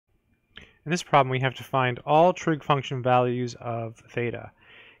In this problem, we have to find all trig function values of theta,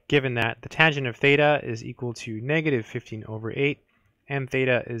 given that the tangent of theta is equal to negative 15 over 8, and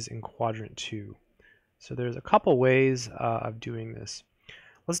theta is in quadrant 2. So there's a couple ways of doing this.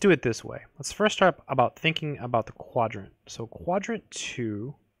 Let's do it this way. Let's first start about thinking about the quadrant. So quadrant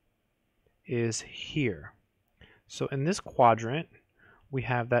 2 is here. So in this quadrant, we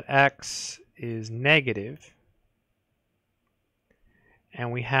have that x is negative,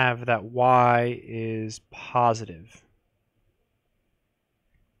 and we have that y is positive.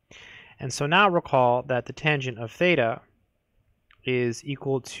 And so now recall that the tangent of theta is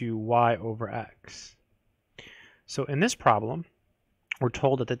equal to y over x. So in this problem, we're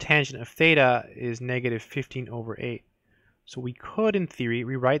told that the tangent of theta is negative 15 over 8. So we could, in theory,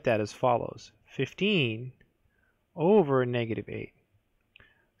 rewrite that as follows: 15 over negative 8.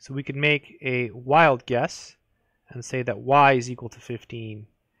 So we could make a wild guess and say that y is equal to 15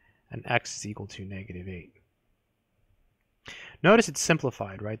 and x is equal to negative 8. Notice it's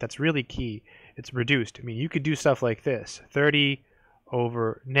simplified, right? That's really key. It's reduced. I mean, you could do stuff like this: 30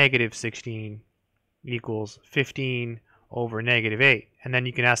 over negative 16 equals 15 over negative 8. And then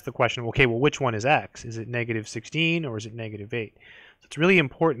you can ask the question, okay, well, which one is x? Is it negative 16 or is it negative 8? So it's really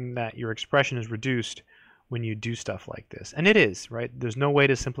important that your expression is reduced when you do stuff like this. And it is, right? There's no way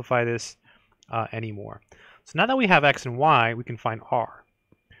to simplify this anymore. So now that we have x and y, we can find r.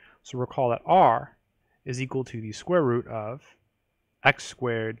 So recall that r is equal to the square root of x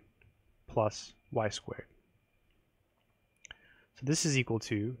squared plus y squared. So this is equal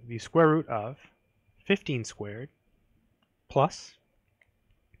to the square root of 15 squared plus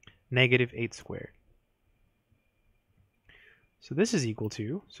negative 8 squared. So this is equal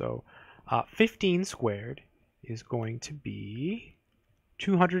to, 15 squared is going to be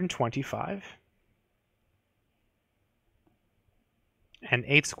 225, and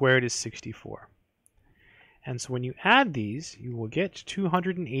 8 squared is 64. And so when you add these, you will get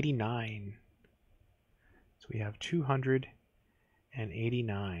 289. So we have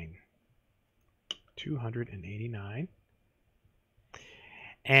 289. 289.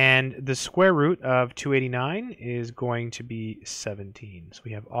 And the square root of 289 is going to be 17. So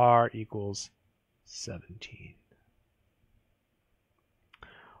we have r equals 17.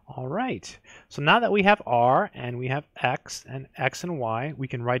 All right. So now that we have r and we have x and y, we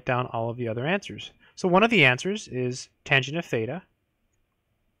can write down all of the other answers. So one of the answers is tangent of theta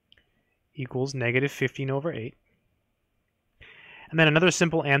equals negative 15 over 8. And then another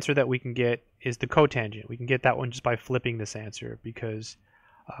simple answer that we can get is the cotangent. We can get that one just by flipping this answer, because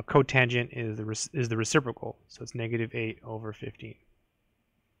cotangent is the reciprocal. So it's negative 8 over 15.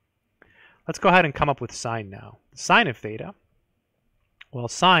 Let's go ahead and come up with sine now. The sine of theta, well,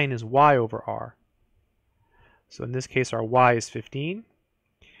 sine is y over r. So in this case, our y is 15,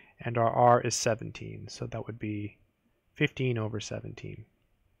 and our r is 17. So that would be 15 over 17.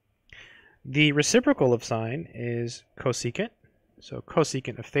 The reciprocal of sine is cosecant. So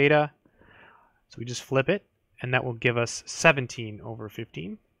cosecant of theta, so we just flip it, and that will give us 17 over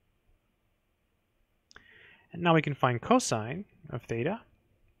 15. And now we can find cosine of theta.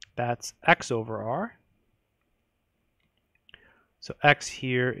 That's x over r. So x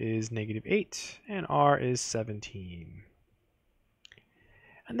here is negative 8, and r is 17.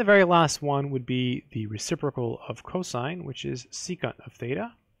 And the very last one would be the reciprocal of cosine, which is secant of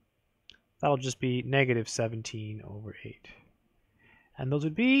theta. That'll just be negative 17 over 8. And those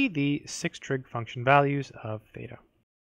would be the 6 trig function values of theta.